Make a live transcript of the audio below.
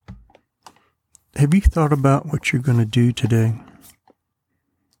Have you thought about what you're going to do today?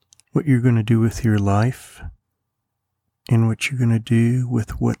 What you're going to do with your life? And what you're going to do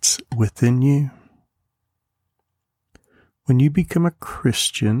with what's within you? When you become a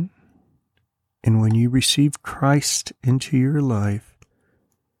Christian, and when you receive Christ into your life,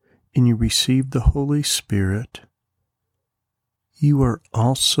 and you receive the Holy Spirit, you are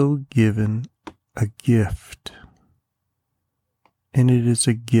also given a gift. And it is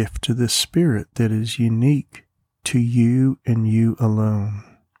a gift to the Spirit that is unique to you and you alone.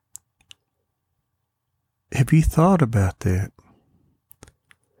 Have you thought about that?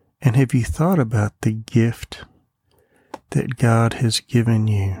 And have you thought about the gift that God has given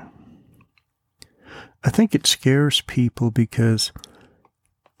you? I think it scares people because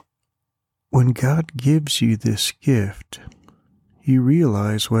when God gives you this gift, you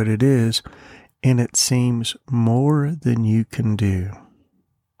realize what it is, and it seems more than you can do.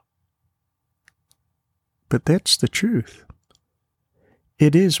 But that's the truth.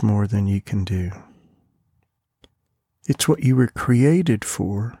 It is more than you can do. It's what you were created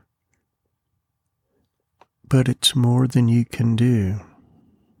for, but it's more than you can do.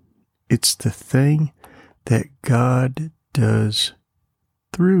 It's the thing that God does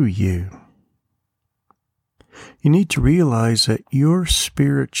through you. You need to realize that your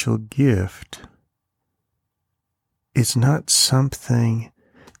spiritual gift is not something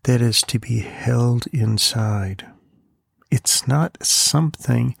that is to be held inside. It's not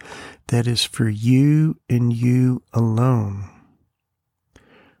something that is for you and you alone.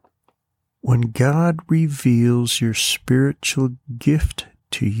 When God reveals your spiritual gift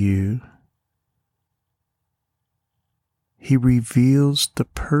to you, He reveals the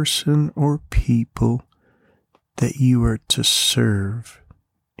person or people that you are to serve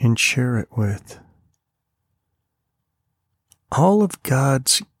and share it with. All of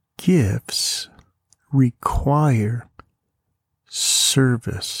God's gifts require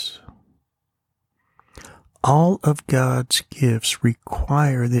service. All of God's gifts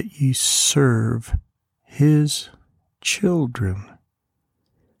require that you serve His children.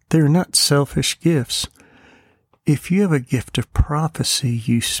 They're not selfish gifts. If you have a gift of prophecy,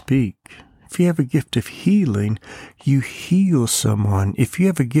 you speak. If you have a gift of healing, you heal someone. If you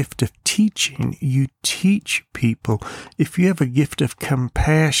have a gift of teaching, you teach people. If you have a gift of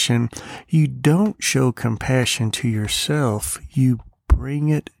compassion, you don't show compassion to yourself. You bring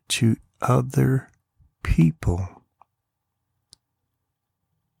it to other people.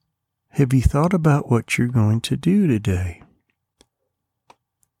 Have you thought about what you're going to do today?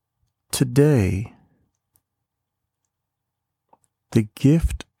 Today, the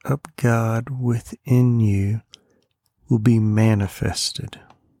gift of God within you will be manifested.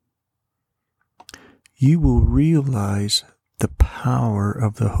 You will realize the power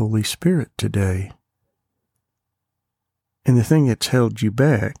of the Holy Spirit today. And the thing that's held you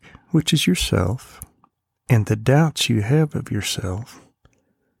back, which is yourself, and the doubts you have of yourself,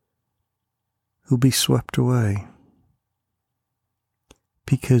 will be swept away.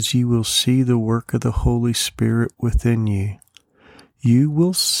 Because you will see the work of the Holy Spirit within you. You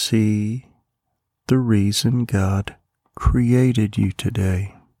will see the reason God created you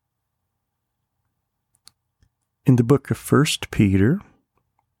today. In the book of 1 Peter,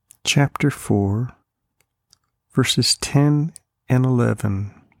 chapter 4, verses 10 and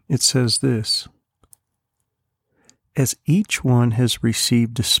 11, it says this: As each one has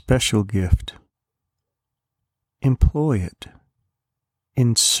received a special gift, employ it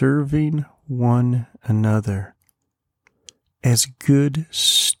in serving one another as good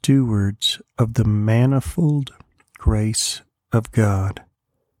stewards of the manifold grace of God.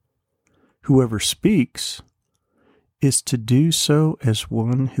 Whoever speaks is to do so as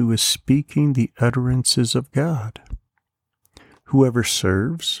one who is speaking the utterances of God. Whoever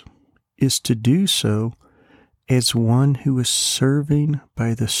serves is to do so as one who is serving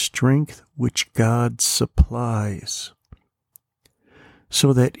by the strength which God supplies,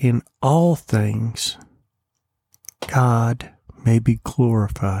 so that in all things God may be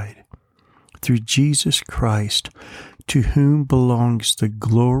glorified through Jesus Christ, to whom belongs the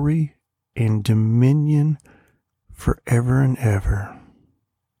glory and dominion forever and ever.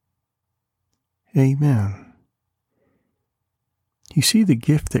 Amen. You see, the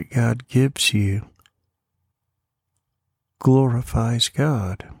gift that God gives you glorifies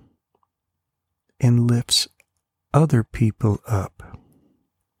God and lifts other people up.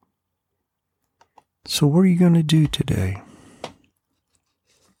 So what are you going to do today?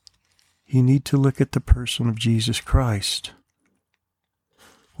 You need to look at the person of Jesus Christ.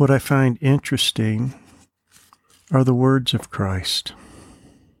 What I find interesting are the words of Christ.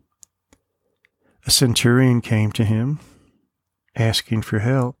 A centurion came to him, asking for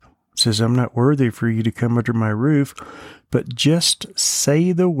help. Says, I'm not worthy for you to come under my roof, but just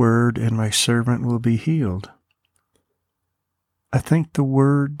say the word and my servant will be healed. I think the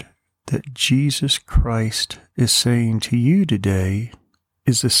word that Jesus Christ is saying to you today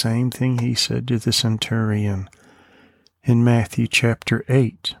is the same thing he said to the centurion in Matthew chapter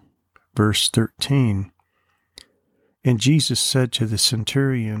 8, verse 13. And Jesus said to the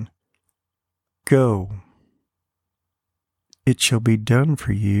centurion, Go, it shall be done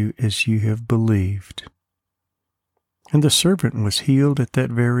for you as you have believed. And the servant was healed at that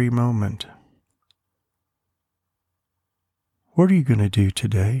very moment. What are you going to do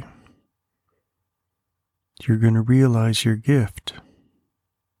today? You're going to realize your gift.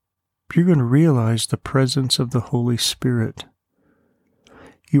 You're going to realize the presence of the Holy Spirit.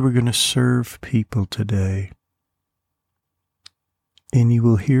 You are going to serve people today. And you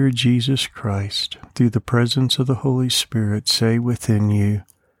will hear Jesus Christ, through the presence of the Holy Spirit, say within you,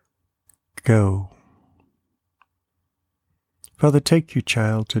 Go. Father, take your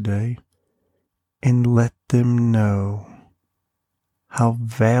child today and let them know how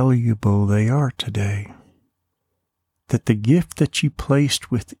valuable they are today. That the gift that you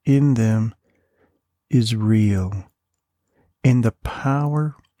placed within them is real, and the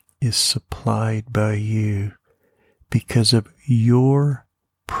power is supplied by you because of your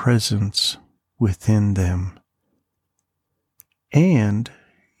presence within them, and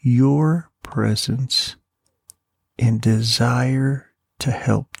your presence and desire to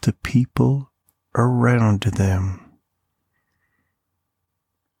help the people around them.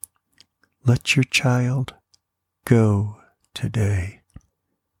 Let your child go today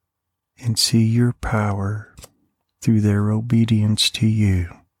and see your power through their obedience to you.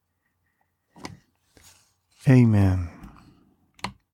 Amen.